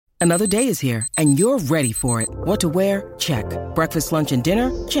Another day is here, and you're ready for it. What to wear? Check. Breakfast, lunch, and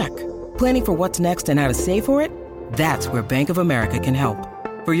dinner? Check. Planning for what's next and how to save for it? That's where Bank of America can help.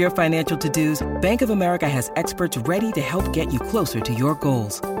 For your financial to-dos, Bank of America has experts ready to help get you closer to your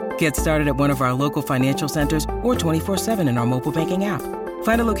goals. Get started at one of our local financial centers or 24/7 in our mobile banking app.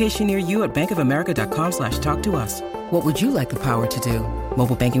 Find a location near you at bankofamerica.com/talktous. What would you like the power to do?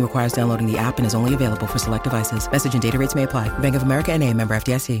 Mobile banking requires downloading the app and is only available for select devices. Message and data rates may apply. Bank of America N.A., member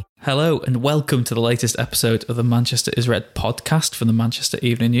FDIC. Hello and welcome to the latest episode of the Manchester is Red podcast from the Manchester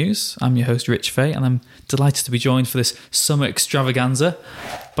Evening News. I'm your host Rich Fay and I'm delighted to be joined for this summer extravaganza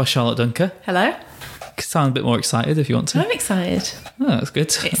by Charlotte Dunker. Hello. Sound a bit more excited if you want to. I'm excited. Oh, that's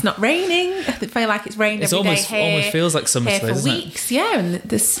good. It's not raining. I feel like it's rained every day here. It almost feels like summer here today, for doesn't weeks. Yeah, and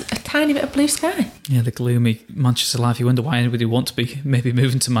there's a tiny bit of blue sky. Yeah, the gloomy Manchester life. You wonder why anybody would want to be maybe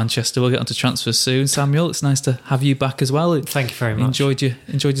moving to Manchester. We'll get onto transfers soon. Samuel, it's nice to have you back as well. Thank you very much. Enjoyed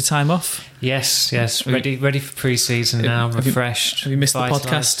your time off? Yes. Ready for pre-season now. Refreshed. Have you missed vitalised. the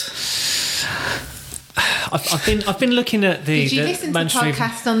podcast? I've been looking at the. Did you listen to the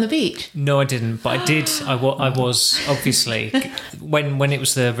podcast on the beach? No, I didn't, but I did. I was obviously when it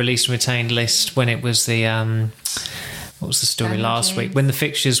was the released and retained list. When it was the what was the story last week? When the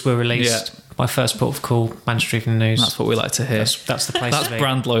fixtures were released. Yeah. My first port of call, Manchester Evening News. That's what we like to hear. That's the place. That's to be.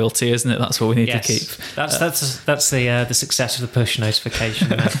 Brand loyalty, isn't it? That's what we need to keep. That's the success of the push notification.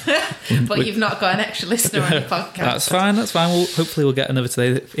 But you've not got an extra listener on your podcast. That's fine. Hopefully we'll get another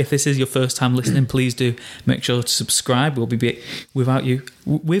today. If this is your first time listening, please do make sure to subscribe. We'll be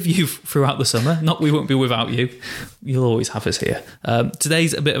with you throughout the summer. We won't be without you. You'll always have us here.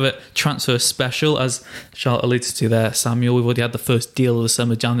 Today's a bit of a transfer special, as Charlotte alluded to there, Samuel. We've already had the first deal of the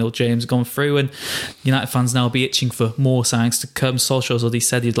summer, Daniel James, gone through, and United fans now will be itching for more signings to come. Solskjaer's already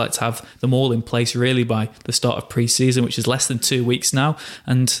said he'd like to have them all in place really by the start of pre-season, which is less than 2 weeks now,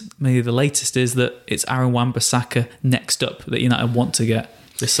 and maybe the latest is that it's Aaron Wan-Bissaka next up that United want to get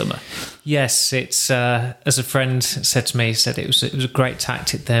this summer. Yes, it's as a friend said to me, it was a great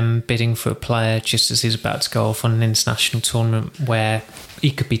tactic, them bidding for a player just as he's about to go off on an international tournament where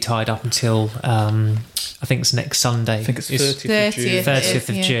he could be tied up until I think it's next Sunday. I think it's 30th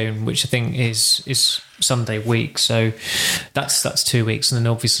of June, which I think is Sunday week. So that's 2 weeks, and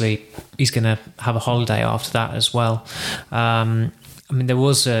then obviously he's going to have a holiday after that as well. I mean, it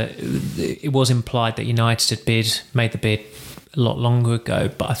was implied that United had made the bid a lot longer ago,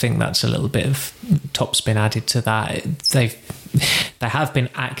 but I think that's a little bit of topspin added to that. They have been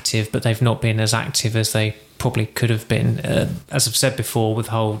active, but they've not been as active as they probably could have been. As I've said before, with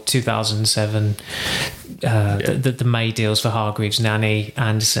the whole 2007 the May deals for Hargreaves, Nani,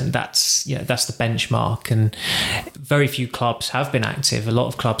 Anderson, that's the benchmark, and very few clubs have been active. A lot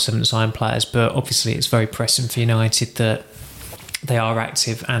of clubs haven't signed players, but obviously it's very pressing for United that they are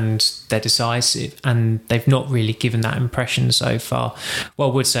active and they're decisive, and they've not really given that impression so far. What I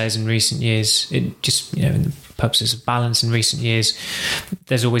would say is in recent years, in the purposes of balance, in recent years,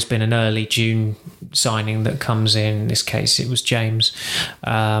 there's always been an early June signing that comes in. In this case, it was James.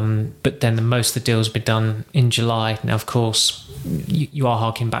 But then most of the deals have been done in July. Now, of course, you are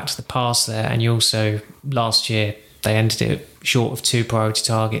harking back to the past there, and you also, last year, they ended it short of 2 priority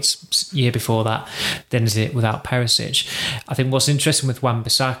targets. Year before that, they ended it without Perisic. I think what's interesting with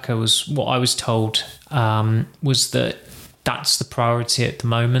Wan-Bissaka was what I was told was that that's the priority at the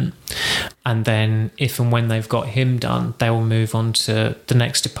moment. And then if and when they've got him done, they will move on to the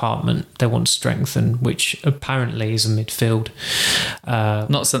next department they want to strengthen, which apparently is a midfield.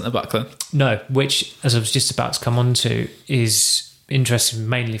 Not centre-back then? No, which, as I was just about to come on to, is interesting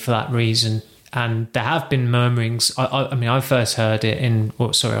mainly for that reason. And there have been murmurings. I first heard it I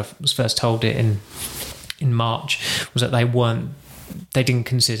was first told it in March, was that they didn't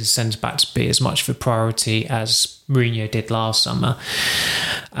consider centre-back to be as much of a priority as Mourinho did last summer.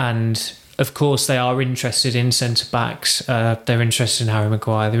 And of course, they are interested in centre-backs. They're interested in Harry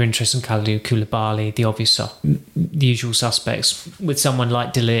Maguire. They're interested in Kalidou Koulibaly, the usual suspects. With someone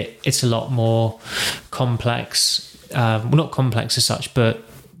like De Ligt, it's a lot more complex. Not complex as such, but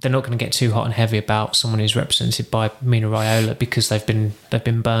they're not going to get too hot and heavy about someone who's represented by Mino Raiola, because they've been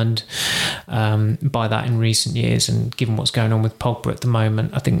burned by that in recent years. And given what's going on with Pogba at the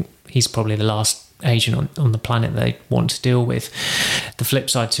moment, I think he's probably the last agent on the planet they want to deal with. The flip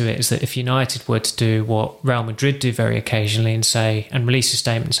side to it is that if United were to do what Real Madrid do very occasionally and release a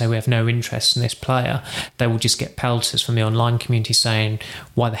statement and say we have no interest in this player, they will just get pelters from the online community saying,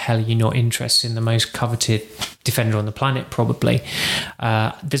 why the hell are you not interested in the most coveted defender on the planet? Probably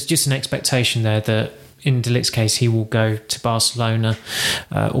there's just an expectation there that in De Ligt's case, he will go to Barcelona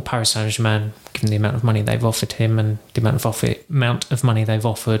or Paris Saint-Germain, given the amount of money they've offered him and the amount of money they've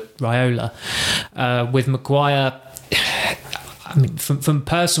offered Raiola. With Maguire, I mean, from a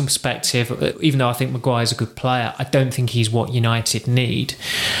personal perspective, even though I think Maguire's a good player, I don't think he's what United need.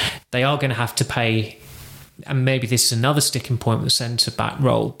 They are going to have to pay, and maybe this is another sticking point with the centre-back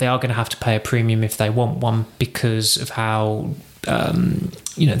role, they are going to have to pay a premium if they want one, because of how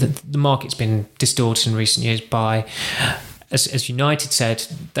the market's been distorted in recent years by, as United said,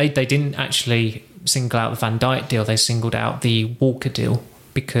 they didn't actually single out the Van Dijk deal, they singled out the Walker deal,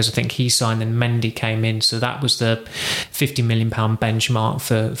 because I think he signed and Mendy came in, so that was the £50 million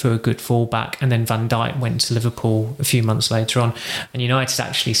benchmark for a good fallback. And then Van Dijk went to Liverpool a few months later on, and United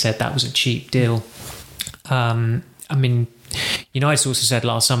actually said that was a cheap deal. I mean, United also said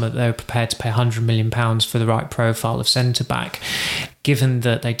last summer that they were prepared to pay £100 million for the right profile of centre-back. Given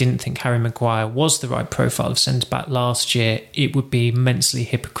that they didn't think Harry Maguire was the right profile of centre-back last year, it would be immensely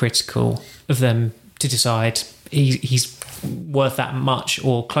hypocritical of them to decide he's worth that much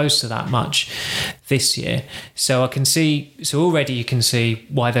or close to that much this year. So already you can see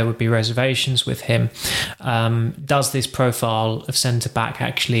why there would be reservations with him. Does this profile of centre-back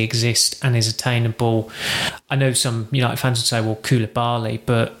actually exist and is attainable? I know some United fans would say, well, Koulibaly,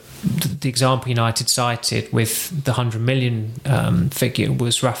 but the example United cited with the 100 million figure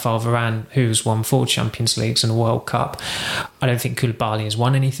was Rafael Varane, who's won 4 Champions Leagues and a World Cup. I don't think Koulibaly has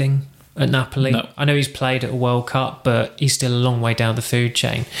won anything at Napoli. No. I know he's played at a World Cup, but he's still a long way down the food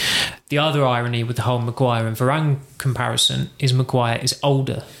chain. The other irony with the whole Maguire and Varane comparison is Maguire is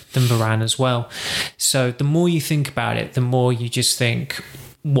older than Varane as well. So the more you think about it, the more you just think,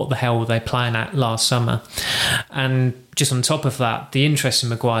 what the hell were they playing at last summer? And just on top of that, the interest in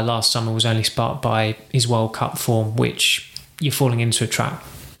Maguire last summer was only sparked by his World Cup form, which you're falling into a trap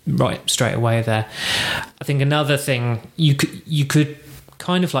right straight away there. I think another thing, you could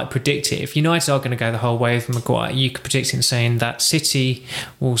kind of like predict it. If United are going to go the whole way with Maguire, you could predict it in saying that City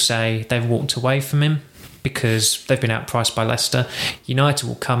will say they've walked away from him because they've been outpriced by Leicester. United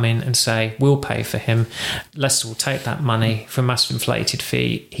will come in and say, we'll pay for him. Leicester will take that money for a massive inflated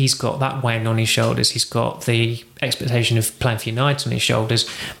fee. He's got that weighing on his shoulders. He's got the expectation of playing for United on his shoulders,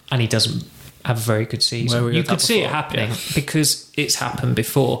 and he doesn't have a very good season. You could see it happening because it's happened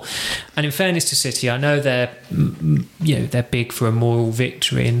before. And in fairness to City, I know they're big for a moral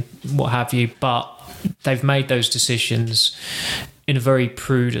victory and what have you, but they've made those decisions in a very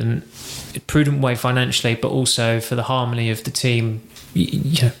prudent way financially, but also for the harmony of the team.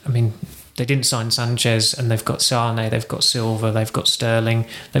 I mean, they didn't sign Sanchez, and they've got Sane, they've got Silva, they've got Sterling,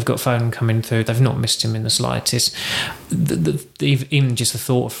 they've got Foden coming through. They've not missed him in the slightest. Even just the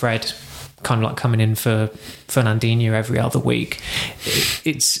thought of Fred kind of like coming in for Fernandinho every other week,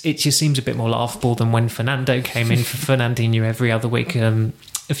 it just seems a bit more laughable than when Fernando came in for Fernandinho every other week a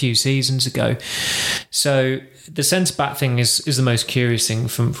few seasons ago. So the centre-back thing is the most curious thing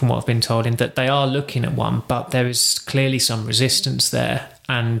from what I've been told, in that they are looking at one, but there is clearly some resistance there.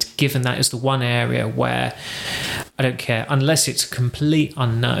 And given that is the one area where I don't care, unless it's a complete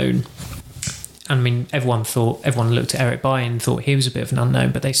unknown. I mean, everyone looked at Eric Bailly and thought he was a bit of an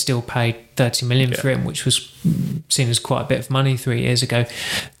unknown, but they still paid 30 million for him, which was seen as quite a bit of money 3 years ago.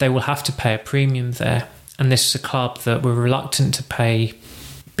 They will have to pay a premium there. And this is a club that were reluctant to pay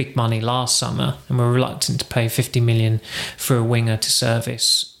big money last summer and were reluctant to pay 50 million for a winger to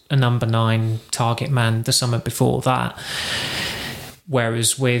service a number 9 target man the summer before that.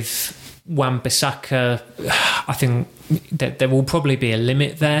 Whereas with Wan-Bissaka, I think that there will probably be a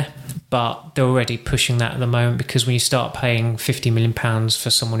limit there, but they're already pushing that at the moment, because when you start paying £50 million for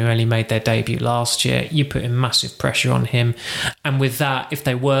someone who only made their debut last year, you put in massive pressure on him. And with that, if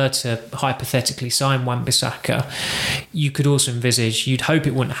they were to hypothetically sign Wan-Bissaka, you could also envisage, you'd hope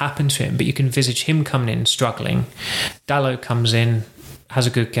it wouldn't happen to him, but you can envisage him coming in struggling. Dalot comes in, has a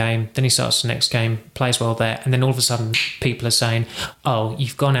good game, then he starts the next game, plays well there, and then all of a sudden people are saying, oh,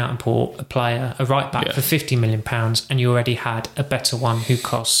 you've gone out and bought a player, a right back for £50 million, and you already had a better one who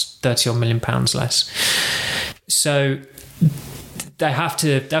costs £30 million less. So they have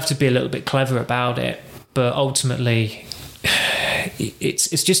to be a little bit clever about it, but ultimately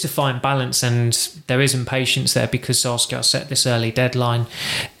it's just a fine balance, and there is impatience there because Solskjaer set this early deadline.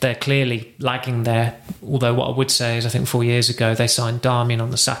 They're clearly lagging there, although what I would say is I think 4 years ago they signed Darmian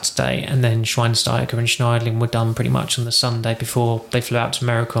on the Saturday, and then Schweinsteiger and Schneiderlin were done pretty much on the Sunday before they flew out to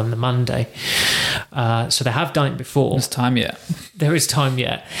America on the Monday. So they have done it before. There's time yet. There is time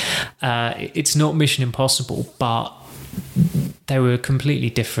yet. It's not mission impossible, but they were completely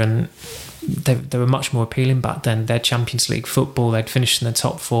different. They were much more appealing back then. Their Champions League football, they'd finished in the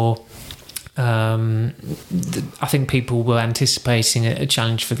top 4. I think people were anticipating a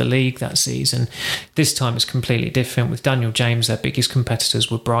challenge for the league that season. This time it's completely different. With Daniel James, their biggest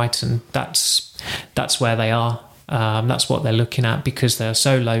competitors were Brighton. That's where they are. That's what they're looking at, because they're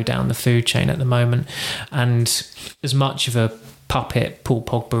so low down the food chain at the moment. And as much of a puppet Paul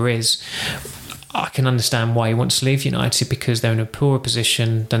Pogba is, I can understand why he wants to leave United, because they're in a poorer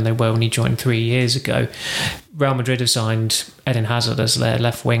position than they were when he joined 3 years ago. Real Madrid have signed Eden Hazard as their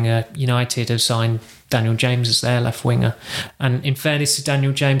left winger. United have signed Daniel James as their left winger. And in fairness to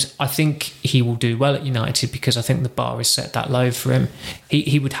Daniel James, I think he will do well at United, because I think the bar is set that low for him.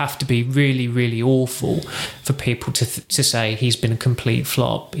 He would have to be really, really awful for people to say he's been a complete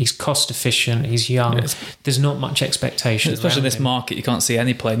flop. He's cost efficient, he's young. Yes. There's not much expectation. Especially in this market, you can't see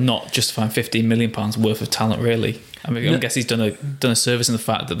any player not justifying £15 million worth of talent, really. I mean, I guess he's done a service in the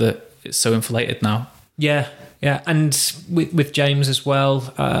fact that it's so inflated now. Yeah, and with James as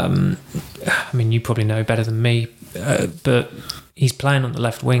well. I mean, you probably know better than me, but he's playing on the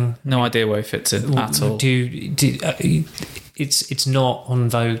left wing. No idea where he fits in at all. It's not on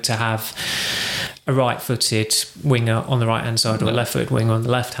vogue to have a right-footed winger on the right-hand side or a left-footed winger on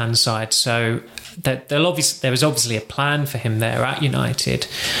the left-hand side. So there was obviously a plan for him there at United.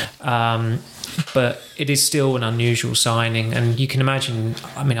 But it is still an unusual signing, and you can imagine,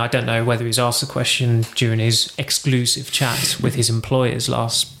 I mean, I don't know whether he's asked the question during his exclusive chat with his employers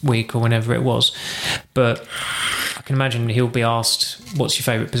last week or whenever it was, but I can imagine he'll be asked, what's your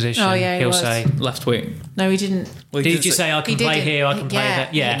favourite position? Oh, yeah, he'll say left wing. No, he didn't. Well, did you say I can play here, I can play there?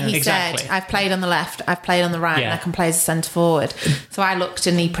 Yeah, he exactly. said, I've played on the left, I've played on the right, and I can play as a centre forward. So I looked,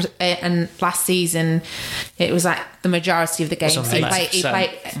 and last season it was like the majority of the games he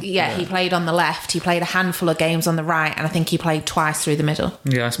played on the left. He played a handful of games on the right, and I think he played twice through the middle.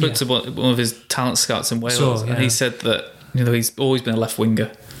 Yeah, I spoke to one of his talent scouts in Wales, and he said that he's always been a left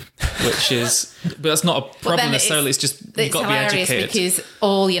winger. But that's not a problem necessarily. It's just you've got to be educated, because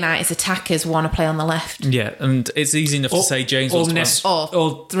all United's attackers want to play on the left. Yeah, and it's easy enough to say James or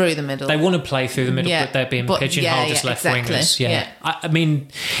through the middle. They want to play through the middle, but they're being pigeonholed as left wingers. Yeah. I mean,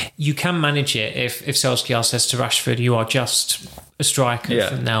 you can manage it if Solskjaer says to Rashford, "You are just a striker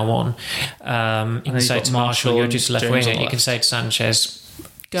from now on." You can say to Marshall, "You're just a left winger." You can say to Sanchez,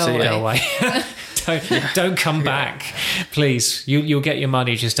 Go away. Don't come back, please. You'll get your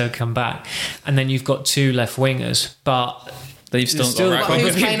money, just don't come back. And then you've got two left wingers, but you've still got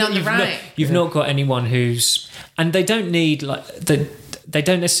who's playing on the right. You've not got anyone who's, and they don't need they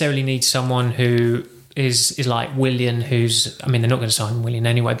don't necessarily need someone who is like Willian, who's, I mean, they're not going to sign Willian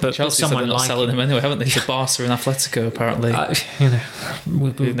anyway, but Chelsea someone said they're not selling him anyway, haven't they? To Barca and Atletico, apparently.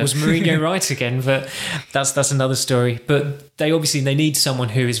 Was Mourinho right again? But that's another story. But they need someone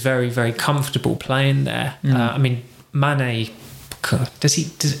who is very, very comfortable playing there. I mean, Mane,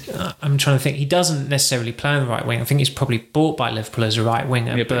 I'm trying to think. He doesn't necessarily play on the right wing. I think he's probably bought by Liverpool as a right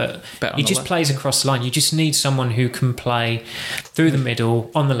winger, but he just plays across the line. You just need someone who can play through the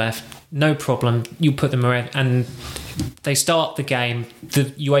middle, on the left. No problem. You put them around, and they start the game. The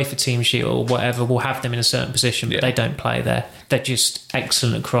UEFA team sheet or whatever will have them in a certain position, but they don't play there. They're just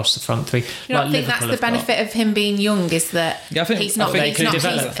excellent across the front three. I think that's the benefit of him being young, is that that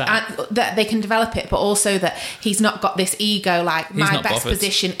they can develop it, but also that he's not got this ego like my best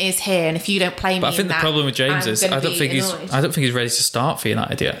position is here, and if you don't play me, I think the problem with James is I don't think he's ready to start for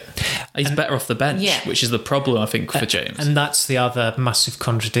United yet. He's better off the bench, which is the problem I think for James. And that's the other massive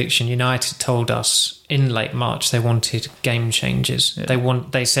contradiction. United told us in late March they wanted game changers.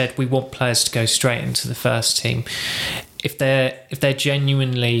 They said we want players to go straight into the first team. If they're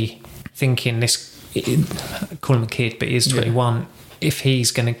genuinely thinking this, call him a kid, but he is 21. If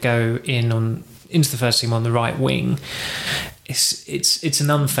he's going to go into the first team on the right wing, it's an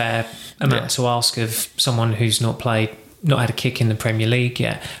unfair amount to ask of someone who's not had a kick in the Premier League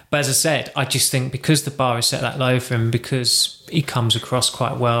yet. But as I said, I just think because the bar is set that low for him, because he comes across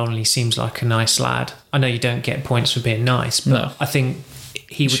quite well and he seems like a nice lad. I know you don't get points for being nice, but I think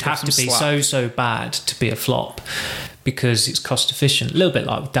he would have to be so bad to be a flop, because it's cost efficient. A little bit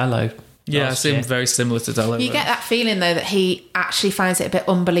like with Dalot. Yeah, it seemed very similar to Dalot. You get that feeling though that he actually finds it a bit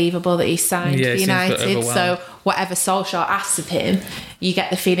unbelievable that he's signed for United. So whatever Solskjaer asks of him, you get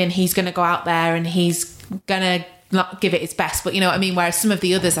the feeling he's going to go out there and he's going to not give it its best, but you know what I mean. Whereas some of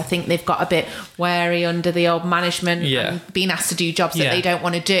the others, I think they've got a bit wary under the old management and being asked to do jobs that they don't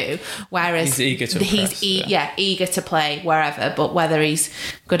want to do. Whereas he's eager to impress, eager to play wherever, but whether he's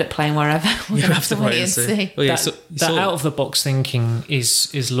good at playing wherever, we'll have to wait and see. Well, that out of the box thinking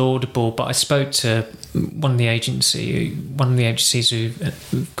is laudable. But I spoke to one of the agencies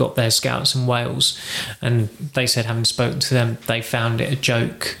who've got their scouts in Wales, and they said, having spoken to them, they found it a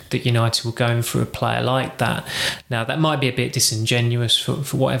joke that United were going for a player like that. Now, that might be a bit disingenuous for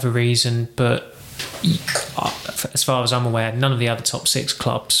whatever reason, but as far as I'm aware, none of the other top 6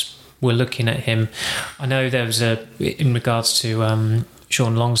 clubs were looking at him. I know there was in regards to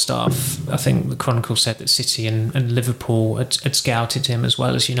Sean Longstaff, I think the Chronicle said that City and Liverpool had scouted him as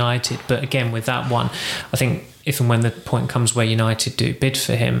well as United. But again, with that one, I think if and when the point comes where United do bid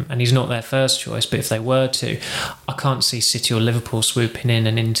for him, and he's not their first choice, but if they were to, I can't see City or Liverpool swooping in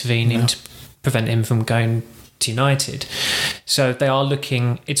and intervening to prevent him from going to United. So they are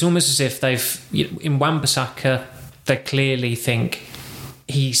looking, it's almost as if in Wan-Bissaka, they clearly think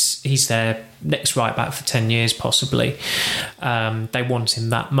he's their next right back for 10 years possibly. They want him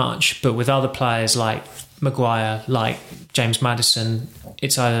that much. But with other players like Maguire, like James Maddison,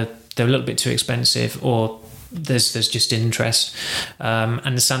 it's either they're a little bit too expensive or there's just interest.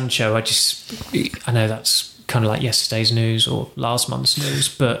 And Sancho, I know that's kind of like yesterday's news or last month's news,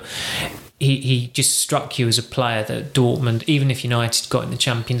 but he just struck you as a player that Dortmund, even if United got in the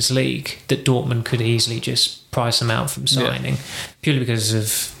Champions League, that Dortmund could easily just price him out from signing, purely because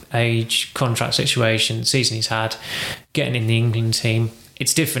of age, contract situation, season he's had, getting in the England team.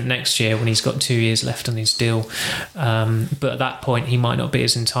 It's different next year when he's got 2 years left on his deal. But at that point, he might not be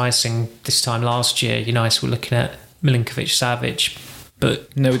as enticing. This time last year, United were looking at Milinkovic-Savic,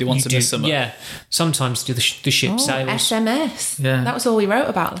 but nobody wants him this summer. Yeah, sometimes the ship sails. SMS. Yeah, that was all we wrote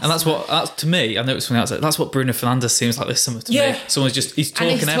about. And that's to me. I know it's from the outside. That's what Bruno Fernandes seems like this summer to me. Someone's he's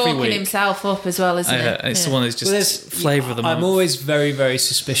talking every week. Himself up as well, isn't it? It's someone who's just flavour of the month. I'm always very, very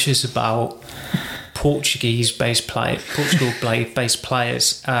suspicious about Portugal-based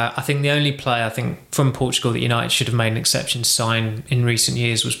players. I think the only player from Portugal that United should have made an exception to sign in recent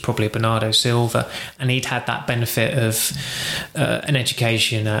years was probably Bernardo Silva, and he'd had that benefit of an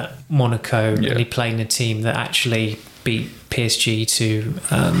education at Monaco, and he played in a team that actually beat PSG to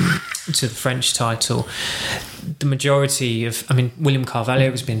the French title. The majority of, William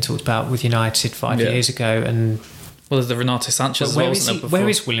Carvalho was being talked about with United 5 years ago, and well, there's the Renato Sanchez. Where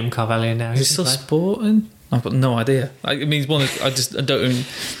is William Carvalho now? Is he still Sporting? I've got no idea. I don't even.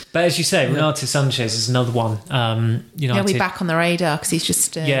 But as you say, Renato Sanchez is another one. United, he'll be back on the radar because he's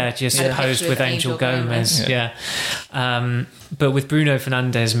just posed with Angel Gomez. But with Bruno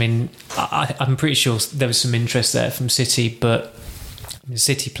Fernandes, I'm pretty sure there was some interest there from City, but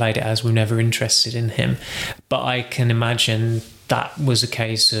City played it as we're never interested in him. But I can imagine that was a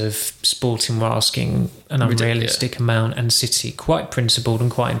case of Sporting were asking an unrealistic amount, and City, quite principled and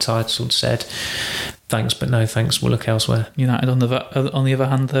quite entitled, said, thanks, but no thanks, we'll look elsewhere. United, on the other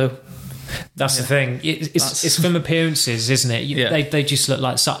hand, though, that's the thing. It's from appearances, isn't it? They just look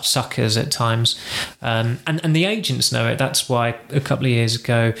like such suckers at times, and the agents know it. That's why a couple of years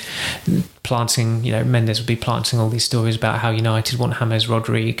ago, Mendes would be planting all these stories about how United want James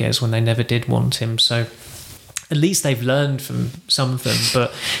Rodriguez when they never did want him. So at least they've learned from some of them.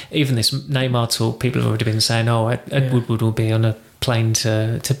 But even this Neymar talk, people have already been saying, Ed Woodward will be on a plane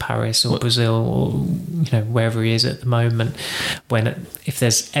to Paris or Brazil or wherever he is at the moment. If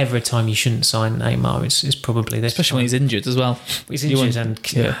there's ever a time you shouldn't sign Neymar, it's probably this. Especially when he's injured as well. He's injured,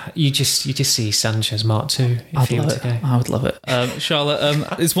 you just see Sanchez Mark too. I would love it. Charlotte,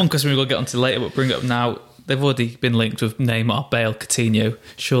 there's one question we're going to get onto later, but bring it up now. They've already been linked with Neymar, Bale, Coutinho.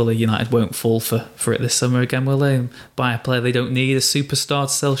 Surely United won't fall for it this summer again, will they? Buy a player they don't need, a superstar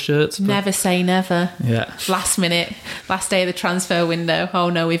to sell shirts. Never say never. Yeah. Last minute, last day of the transfer window.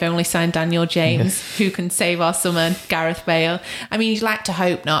 Oh no, we've only signed Daniel James. Yeah. Who can save our summer? Gareth Bale. You'd like to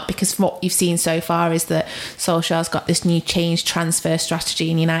hope not, because what you've seen so far is that Solskjaer's got this new changed transfer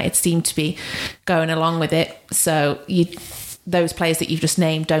strategy, and United seem to be going along with it. So those players that you've just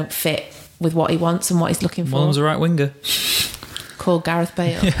named don't fit with what he wants and what he's looking for. One of them's a right winger called Gareth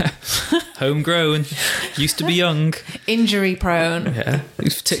Bale. Homegrown, used to be young, injury prone. Yeah, he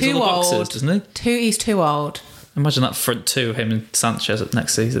ticks all the boxes, doesn't he? He's too old. Imagine that front two, him and Sanchez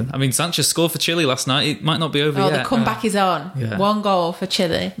next season. Sanchez scored for Chile last night. It might not be over yet. The comeback is on. Yeah. 1 goal for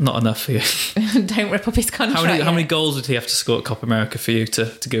Chile. Not enough for you. Don't rip up his contract. How many goals would he have to score at Copa America for you to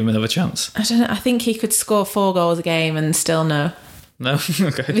give him another chance? I don't know. I think he could score 4 goals a game and still no. No?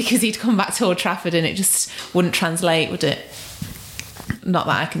 Okay. Because he'd come back to Old Trafford and it just wouldn't translate, would it? Not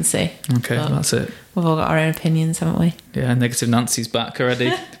that I can see. Okay, that's it. we've all got our own opinions, haven't we? Yeah, Negative Nancy's back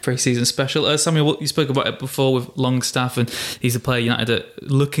already. Pre-season special. Samuel, you spoke about it before with Longstaff, and he's a player United are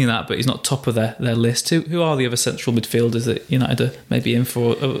looking at, but he's not top of their list. Who are the other central midfielders that United are maybe in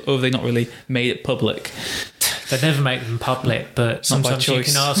for, or have they not really made it public? They never make them public, but sometimes you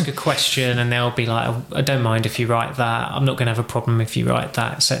can ask a question and they'll be like, I don't mind if you write that, I'm not going to have a problem if you write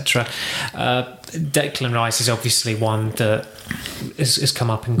that, etc. Declan Rice is obviously one that has come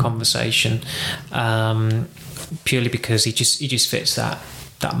up in conversation, purely because he just fits that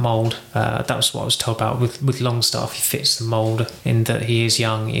mould. That was what I was told about with Longstaff. He fits the mould in that he is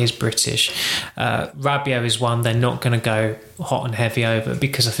young, he is British. Rabiot is one they're not going to go hot and heavy over,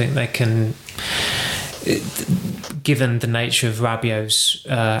 because I think they can, given the nature of Rabiot's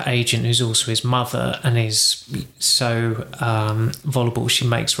agent, who's also his mother and is so vulnerable, she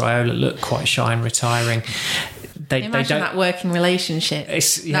makes Raiola look quite shy and retiring. Imagine that working relationship.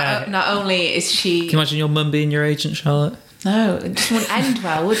 Not only is she... Can you imagine your mum being your agent, Charlotte? No, it just wouldn't end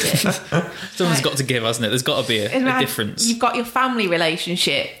well, would it? Someone's got to give, hasn't it? There's got to be a difference. You've got your family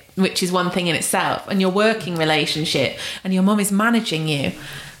relationship, which is one thing in itself, and your working relationship, and your mum is managing you.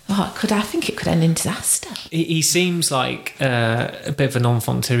 Oh, I think it could end in disaster. He seems like a bit of an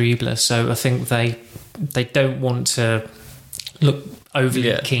enfant terrible, so I think they don't want to look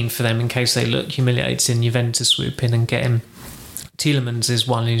overly keen for them in case they look humiliated and Juventus swoop in and get him. Tielemans is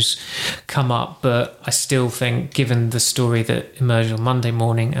one who's come up, but I still think, given the story that emerged on Monday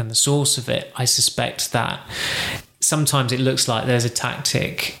morning and the source of it, I suspect that sometimes it looks like there's a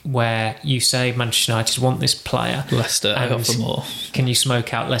tactic where you say Manchester United want this player. Leicester, I offer more. Can you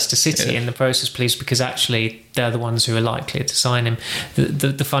smoke out Leicester City in the process, please? Because actually they're the ones who are likely to sign him.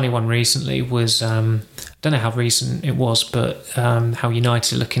 The funny one recently was, I don't know how recent it was, but how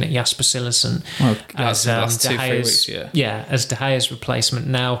United are looking at Jasper Cillessen as De Gea's replacement.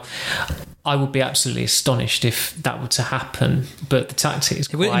 Now, I would be absolutely astonished if that were to happen, but the tactic is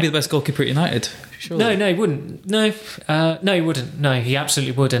He wouldn't be the best goalkeeper at United, surely. No, he wouldn't. No, he wouldn't. No, he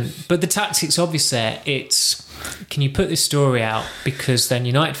absolutely wouldn't. But the tactic's obvious there. It's, can you put this story out? Because then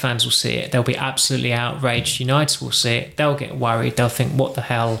United fans will see it. They'll be absolutely outraged. United will see it. They'll get worried. They'll think, what the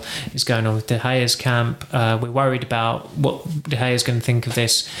hell is going on with De Gea's camp? We're worried about what De Gea's going to think of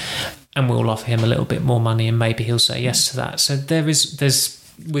this. And we'll offer him a little bit more money and maybe he'll say yes to that. So there's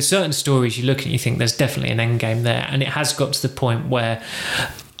with certain stories you look at and you think there's definitely an end game there, and it has got to the point where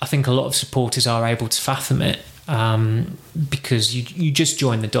I think a lot of supporters are able to fathom it, because you just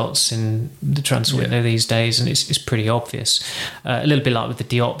join the dots in the transfer window these days, and it's pretty obvious. A little bit like with the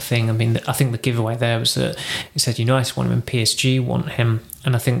Diop thing. I mean, I think the giveaway there was that it said United want him and PSG want him,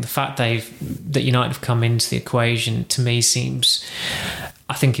 and I think the fact that United have come into the equation, to me, seems...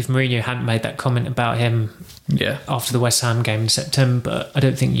 I think if Mourinho hadn't made that comment about him after the West Ham game in September, I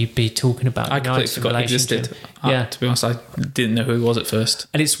don't think you'd be talking about United's relationship. To be honest, I didn't know who he was at first.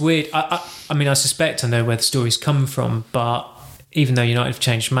 And it's weird. I mean, I suspect I know where the story's come from, but even though United have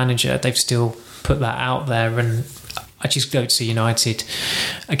changed manager, they've still put that out there, and I just go to United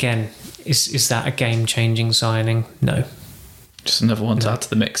again. Is that a game-changing signing? No. Just another one to add to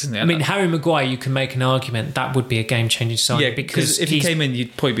the mix, isn't it? I mean, Harry Maguire, you can make an argument that would be a game-changing signing. Yeah, because if he came in,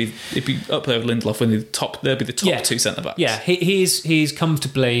 you'd probably be up there with Lindelof. When they'd be the top two centre-backs. Yeah, he's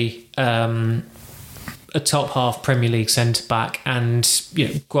comfortably a top half Premier League centre-back, and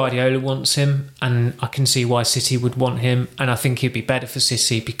Guardiola wants him, and I can see why City would want him, and I think he'd be better for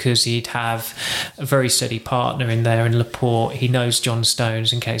City because he'd have a very steady partner in there in Laporte. He knows John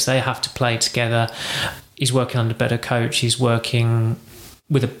Stones in case they have to play together. He's working under a better coach. He's working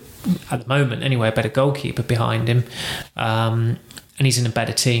with, at the moment anyway, a better goalkeeper behind him. And he's in a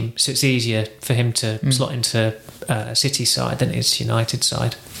better team. So it's easier for him to slot into City side than it is United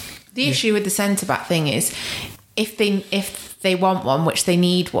side. The issue with the centre-back thing is if they want one, which they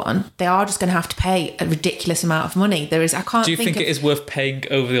need one, they are just going to have to pay a ridiculous amount of money. Do you think it is worth paying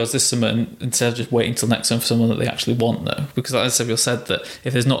over the odds this summer instead of just waiting till next summer for someone that they actually want, though? Because as Seville said, that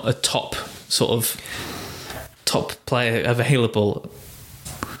if there's not a top player available,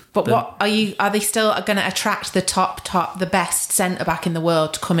 but what are they still going to attract the best centre back in the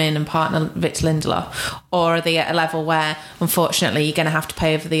world to come in and partner Victor Lindelof, or are they at a level where unfortunately you're going to have to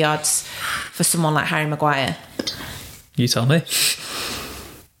pay over the odds for someone like Harry Maguire? You tell me.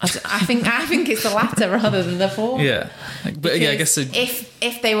 I think it's the latter rather than the former. Yeah, but I guess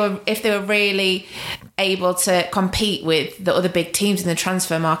if they were really able to compete with the other big teams in the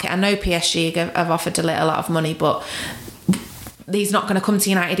transfer market, I know PSG have offered a lot of money, but he's not going to come to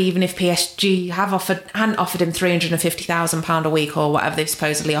United even if PSG hadn't offered him £350,000 a week or whatever they've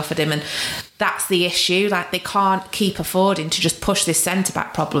supposedly offered him. And that's the issue. Like, they can't keep affording to just push this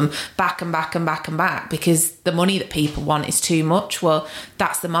centre-back problem back and back and back and back because the money that people want is too much. Well,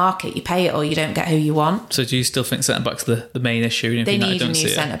 that's the market. You pay it or you don't get who you want. So do you still think centre-back's the main issue? They need a new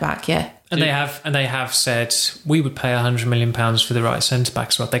centre-back, yeah. And they have said we would pay £100 million for the right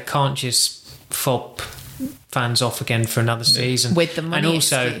centre-back spot. They can't just fob fans off again for another season with the money. And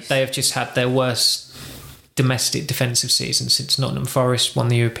also, excuse. they have just had their worst domestic defensive season since Nottingham Forest won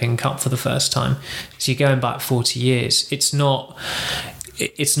the European Cup for the first time. So you're going back 40 years. It's not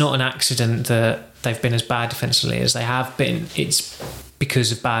an accident that they've been as bad defensively as they have been. It's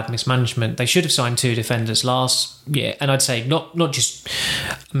because of bad mismanagement. They should have signed 2 defenders last year, and I'd say not just.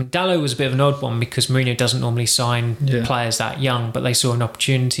 I mean, Dalot was a bit of an odd one because Mourinho doesn't normally sign players that young, but they saw an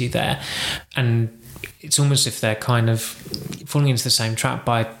opportunity there, and it's almost as if they're kind of falling into the same trap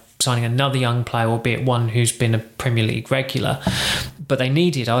by signing another young player, albeit one who's been a Premier League regular. But they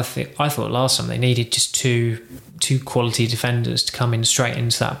needed, I thought last time, they needed just two quality defenders to come in straight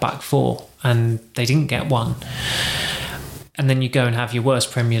into that back four, and they didn't get one. And then you go and have your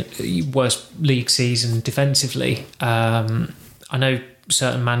worst league season defensively. I know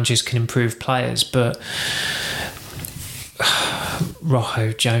certain managers can improve players, but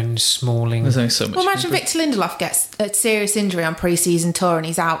Rojo, Jones, Smalling. There's only so much. Well, imagine Victor Lindelof gets a serious injury on pre-season tour and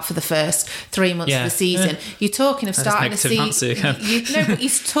he's out for the first 3 months of the season. You're talking of starting the season.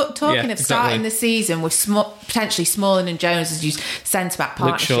 Talking of starting the season with potentially Smalling and Jones as your centre-back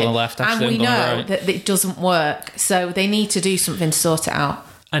partnership. Luke Shaw on the left, and we know that it doesn't work. So they need to do something to sort it out.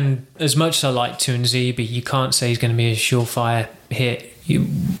 And as much as I like Tuanzebe, you can't say he's going to be a surefire hit. You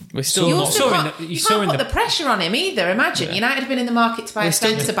can't put the pressure on him either. Imagine United have been in the market to buy a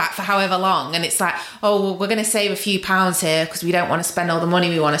centre-back for however long, and it's like, oh, well, we're going to save a few pounds here because we don't want to spend all the money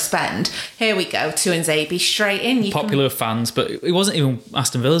we want to spend. Here we go, Tuanzebe straight in. Popular with fans, but it wasn't even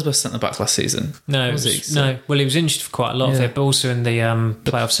Aston Villa's best centre-back last season. No, no. Well, he was injured for quite a lot of it, but also in the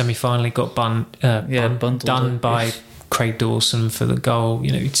playoff semi-final, he got done by Craig Dawson for the goal.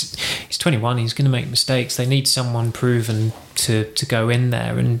 You know, he's 21. He's going to make mistakes. They need someone proven to go in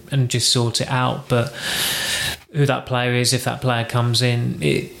there and just sort it out. But who that player is, if that player comes in,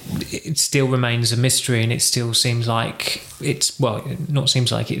 it still remains a mystery, and it still seems like it's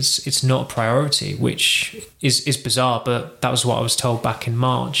not a priority, which is bizarre. But that was what I was told back in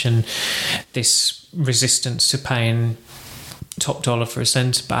March, and this resistance to paying top dollar for a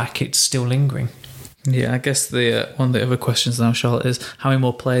centre back, it's still lingering. Yeah, I guess the one of the other questions now, Charlotte, is how many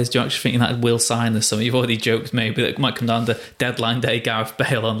more players do you actually think United will sign this summer? You've already joked maybe that it might come down to deadline day, Gareth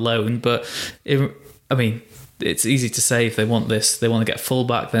Bale on loan, but it's easy to say if they want this, they want to get full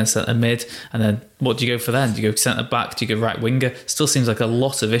back, then centre mid, and then what do you go for then? Do you go centre back? Do you go right winger? Still seems like a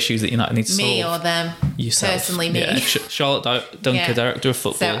lot of issues that United need to solve. Me or them? Yourself. Personally, me. Yeah. Charlotte Dunker, Director of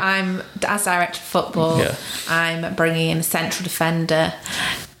Football. So I'm, as Director of Football, I'm bringing in a central defender,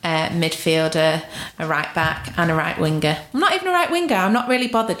 midfielder, a right back and a right winger. I'm not even a right winger, I'm not really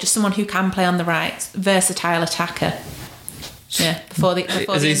bothered, just someone who can play on the right, versatile attacker. Yeah, before the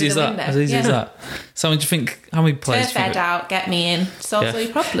as easy as that. window. As easy as that. So, do you think how many players? Fed out, get me in, solve all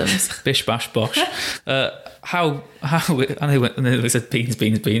your problems. Bish bash bosh. How? I know we said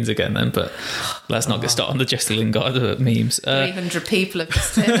beans again then, but let's not get started on the Jesse Lingard memes. 300 people have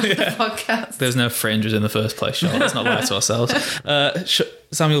just turned off the podcast. There's no 300 in the first place, Charlotte. Let's not lie to ourselves.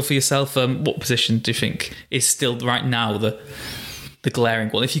 Samuel, for yourself, what position do you think is still right now the glaring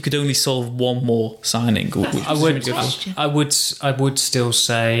one? If you could only solve one more signing, I would still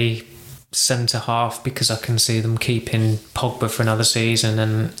say centre half, because I can see them keeping Pogba for another season,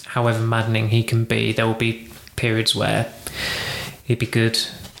 and however maddening he can be, there will be periods where he'd be good.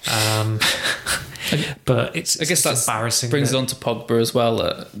 But I guess that's embarrassing. Brings it on to Pogba as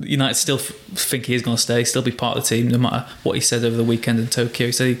well. United still think he is going to stay, still be part of the team, no matter what he said over the weekend in Tokyo.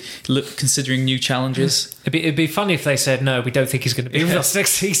 He said he looked considering new challenges. It'd be funny if they said no, we don't think he's going to be with us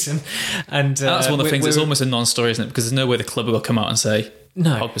next season. And that's one of the things. It's almost a non-story, isn't it? Because there's no way the club will come out and say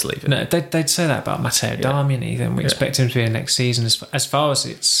Pogba's leaving. No, they'd say that about Matteo Darmian even. We expect him to be here next season. As far as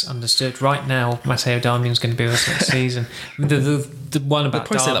it's understood, right now, Matteo Darmian's going to be with us next season. I mean, the one about they'd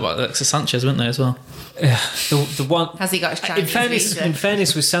probably say that about Alexis Sanchez, wouldn't they, as well? Yeah, the one. Has he got his Chinese in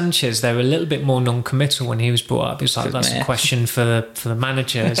fairness with Sanchez, they were a little bit more non-committal when he was brought up. It was like, that's a question for the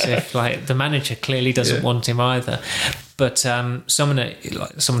manager, as if like the manager clearly doesn't want him either. But someone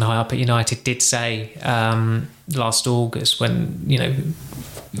high up at United did say last August, when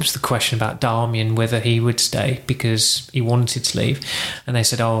it was the question about Darmian, whether he would stay because he wanted to leave, and they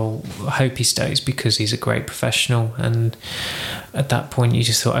said, "Oh, I hope he stays because he's a great professional." And at that point, you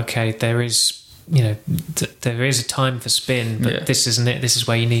just thought, okay, there is. There is a time for spin, but this isn't it. This is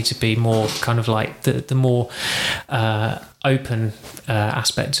where you need to be more kind of like the more open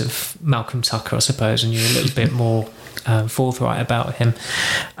aspect of Malcolm Tucker, I suppose, and you're a little bit more forthright about him.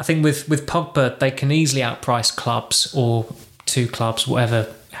 I think with Pogba, they can easily outprice clubs or two clubs,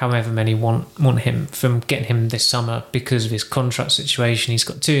 however many want him, from getting him this summer because of his contract situation. He's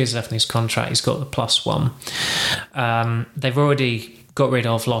got 2 years left in his contract. He's got the +1. They've already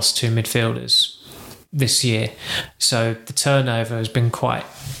lost 2 midfielders this year, so the turnover has been quite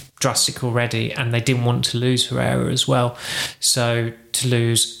drastic already, and they didn't want to lose Herrera as well. So to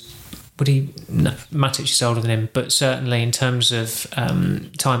lose, Matic is older than him, but certainly in terms of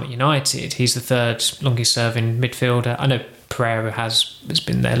time at United, he's the 3rd longest serving midfielder. I know Pereira has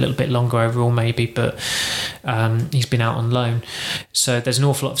been there a little bit longer overall maybe, but he's been out on loan, so there's an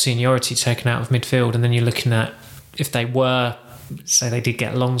awful lot of seniority taken out of midfield. And then you're looking at, if they were, say they did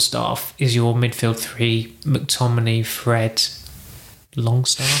get Longstaff, is your midfield 3 McTominay, Fred,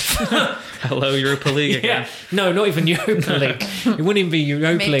 Longstaff? Hello, Europa League again. No, not even Europa League. It wouldn't even be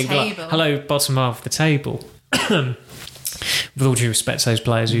Europa League. Like, hello, bottom half of the table. With all due respect to those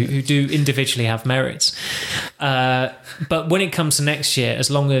players who do individually have merits. But when it comes to next year,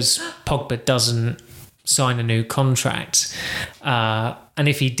 as long as Pogba doesn't sign a new contract, and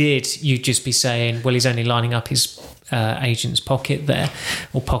if he did, you'd just be saying, well, he's only lining up his agent's pocket there,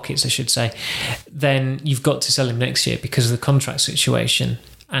 or pockets I should say, then you've got to sell him next year because of the contract situation.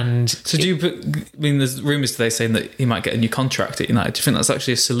 And so there's rumours today saying that he might get a new contract at United. Do you think that's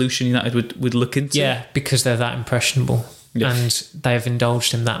actually a solution United would look into? Yeah, because they're that impressionable. Yeah. And they have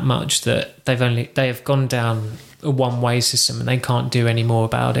indulged him that much that they have gone down a one-way system, and they can't do any more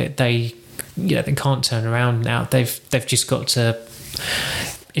about it. They can't turn around now. They've just got to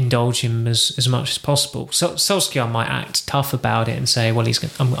indulge him as much as possible. So Solskjaer might act tough about it and say, well,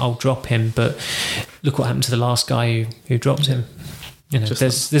 I'll drop him, but look what happened to the last guy who dropped him.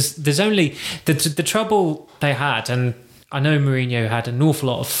 There's only the trouble they had, and I know Mourinho had an awful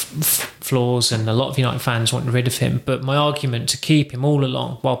lot of flaws, and a lot of United fans wanted rid of him, but my argument to keep him all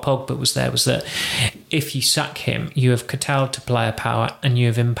along while Pogba was there was that if you sack him, you have curtailed to player power and you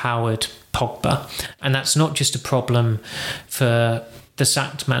have empowered Pogba, and that's not just a problem for the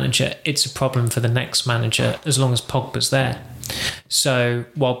sacked manager, it's a problem for the next manager as long as Pogba's there. So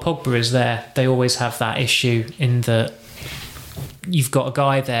while Pogba is there, they always have that issue in that you've got a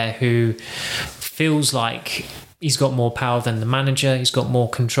guy there who feels like he's got more power than the manager, he's got more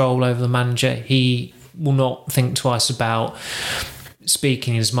control over the manager, he will not think twice about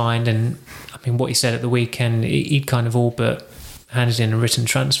speaking his mind. And I mean, what he said at the weekend, he'd kind of all but handed in a written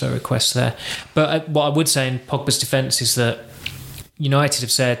transfer request there. But what I would say in Pogba's defence is that United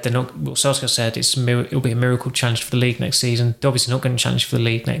have said they're not. Well, Solskjaer said it'll be a miracle challenge for the league next season. They're obviously not going to challenge for the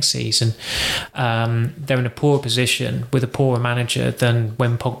league next season. They're in a poorer position with a poorer manager than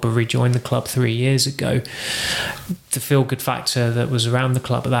when Pogba rejoined the club 3 years ago. The feel-good factor that was around the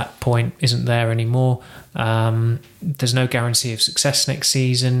club at that point isn't there anymore. There's no guarantee of success next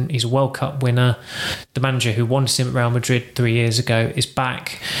season. He's a World Cup winner. The manager who wanted him at Real Madrid 3 years ago is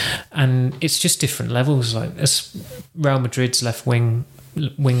back, and it's just different levels. Like as Real Madrid's left winger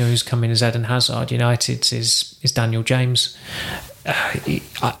who's come in as Eden Hazard, United's is Daniel James.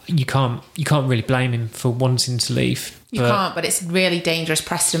 You can't really blame him for wanting to leave. You can't, but it's really dangerous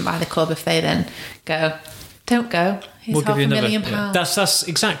precedent by the club if they then go, don't go. Here's £500,000. Yeah. That's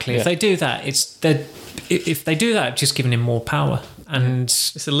exactly. Yeah. If they do that, if they do that, just giving him more power, and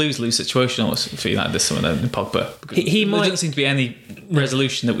it's a lose-lose situation almost for United this summer. Then Pogba, there doesn't seem to be any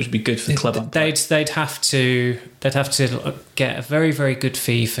resolution that would be good for the club. They'd have to get a very, very good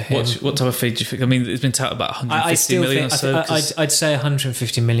fee for him. What type of fee do you think? I mean, it's been touted about 150 million or so. I'd say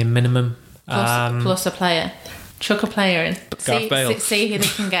 150 million minimum, plus a player. Chuck a player in. Gareth Bale. See who they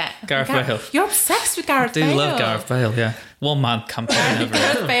can get. Gareth Bale. You're obsessed with Gareth Bale. I do love Gareth Bale, yeah. One man campaign over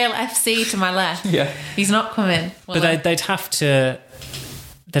Gareth Bale FC to my left. Yeah. He's not coming. But they'd have to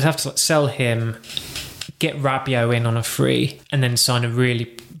sell him, get Rabiot in on a free, and then sign a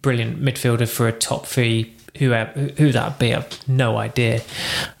really brilliant midfielder for a top fee. Who that'd be, I've no idea.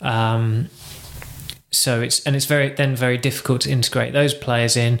 So it's very difficult to integrate those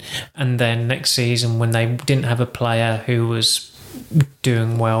players in, and then next season when they didn't have a player who was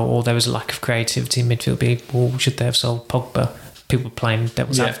doing well, or there was a lack of creativity in midfield, well, should they have sold Pogba? people playing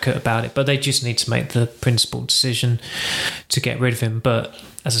devil's advocate about it, but they just need to make the principled decision to get rid of him. But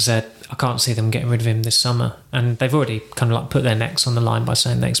as I said, I can't see them getting rid of him this summer, and they've already kind of like put their necks on the line by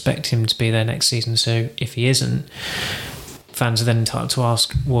saying they expect him to be there next season. So if he isn't, fans are then entitled to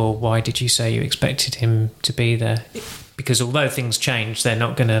ask, well, why did you say you expected him to be there? Because although things change, they're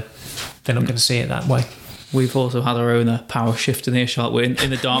not going to see it that way. We've also had our own power shift in here, Charlotte. We're in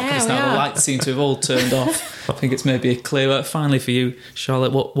the darkness now. The lights seem to have all turned off. I think it's maybe a clearer. Finally for you,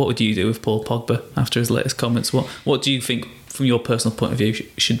 Charlotte, what would you do with Paul Pogba after his latest comments? What do you think, from your personal point of view,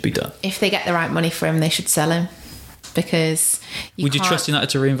 should be done? If they get the right money for him, they should sell him. Because would you trust United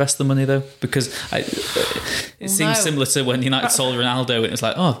to reinvest the money though? Because it seems similar to when United sold Ronaldo, and it's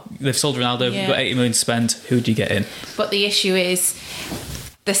like, oh, they've sold Ronaldo, you've got 80 million to spend, who do you get in? But the issue is,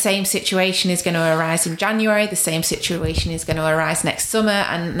 the same situation is going to arise in January, the same situation is going to arise next summer,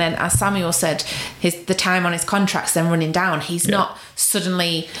 and then, as Samuel said, the time on his contract's then running down. He's not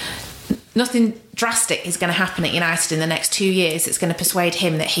suddenly... Nothing drastic is going to happen at United in the next 2 years that's going to persuade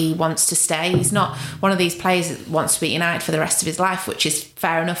him that he wants to stay. He's not one of these players that wants to be at United for the rest of his life, which is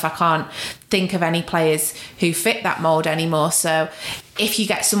fair enough. I can't think of any players who fit that mould anymore. So if you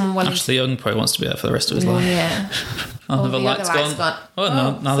get someone willing... Ashley Young probably wants to be there for the rest of his life. Yeah. Oh, the light's gone. Oh,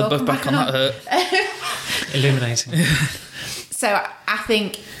 no, now they're both back on that hurt. Illuminating. So I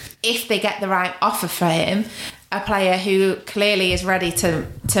think if they get the right offer for him, a player who clearly is ready to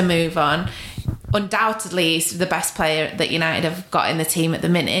move on, undoubtedly is the best player that United have got in the team at the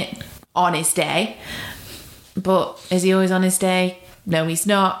minute on his day. But is he always on his day? No, he's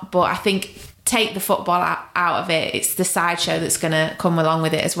not. But I think take the football out of it. It's the sideshow that's going to come along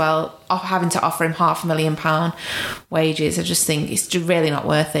with it as well. Having to offer him £500,000 wages, I just think it's really not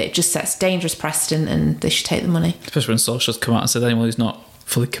worth it. It just sets dangerous precedent, and they should take the money. Especially when Solskjaer's come out and said anyone who's not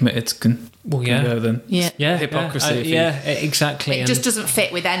fully committed can go then. Yeah. Hypocrisy. Exactly. It just doesn't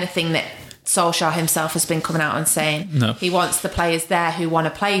fit with anything that Solskjaer himself has been coming out and saying. No. He wants the players there who want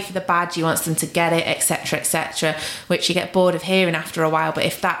to play for the badge, he wants them to get it, etc., which you get bored of hearing after a while. But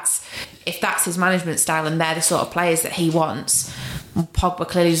if that's his management style and they're the sort of players that he wants, Pogba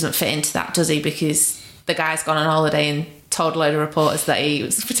clearly doesn't fit into that, does he? Because the guy's gone on holiday and told a load of reporters that he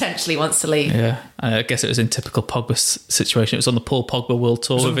potentially wants to leave. Yeah, I guess it was in typical Pogba situation. It was on the Paul Pogba World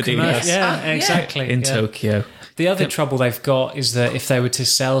Tour with Adidas. Exactly. In Tokyo. The other trouble they've got is that if they were to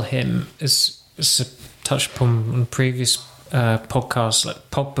sell him, as touched upon on previous podcasts,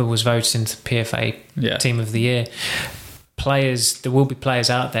 like Pogba was voted into the PFA Team of the Year. There will be players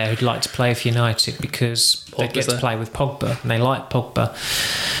out there who'd like to play for United because they get to play with Pogba and they like Pogba.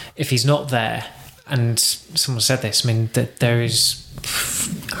 If he's not there, and someone said this, I mean, that there's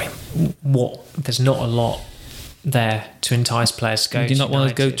not a lot there to entice players to go. Do you not want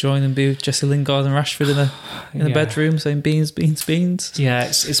to go join and be with Jesse Lingard and Rashford in a bedroom saying beans, beans, beans? Yeah,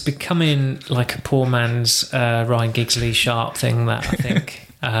 it's becoming like a poor man's Ryan Gigsley Sharp thing that I think.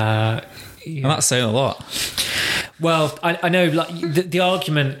 And that's saying a lot. Well, I know, like the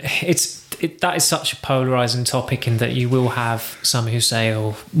argument, that is such a polarising topic in that you will have some who say,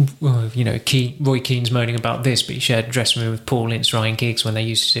 Roy Keane's moaning about this, but he shared a dressing room with Paul Ince, Ryan Giggs when they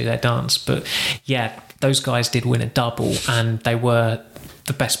used to do their dance. But yeah, those guys did win a double and they were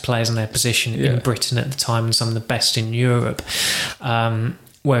the best players in their position in Britain at the time and some of the best in Europe.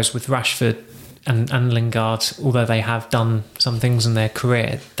 Whereas with Rashford and Lingard, although they have done some things in their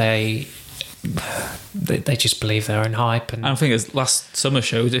career, they just believe their own hype. And I think as last summer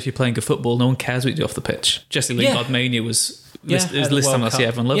showed, if you're playing good football, no one cares what you do off the pitch. Jesse Lingard mania was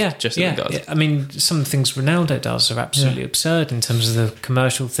everyone loved Jesse Lingard. Yeah. I mean, some of the things Ronaldo does are absolutely absurd in terms of the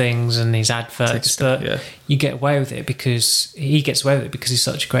commercial things and his adverts, but you get away with it because he gets away with it because he's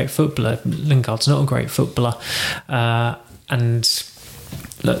such a great footballer. Lingard's not a great footballer, and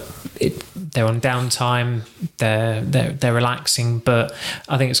look, they're on downtime, they're relaxing, but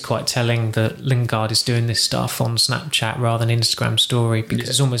I think it's quite telling that Lingard is doing this stuff on Snapchat rather than Instagram story, because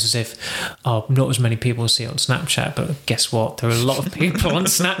it's almost as if not as many people see it on Snapchat, but guess what, there are a lot of people on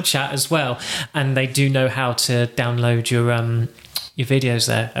Snapchat as well, and they do know how to download your videos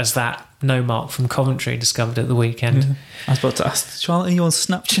there, as that No Mark from Coventry discovered at the weekend. I was about to ask, Charlotte, are you on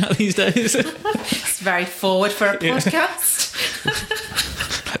Snapchat these days? It's very forward for a podcast.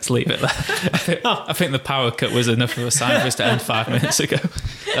 Let's leave it there. I think the power cut was enough of a sign for us to end 5 minutes ago.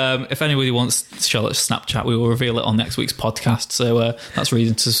 If anybody wants Charlotte's Snapchat, we will reveal it on next week's podcast. So that's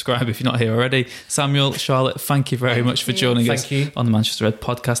reason to subscribe if you're not here already. Samuel, Charlotte, thank you very much for joining us on the Manchester Red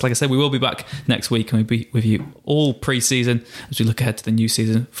podcast. Like I said, we will be back next week and we'll be with you all pre-season as we look ahead to the new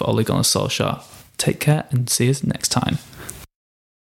season for Ole Gunnar Solskjaer. Take care and see us next time.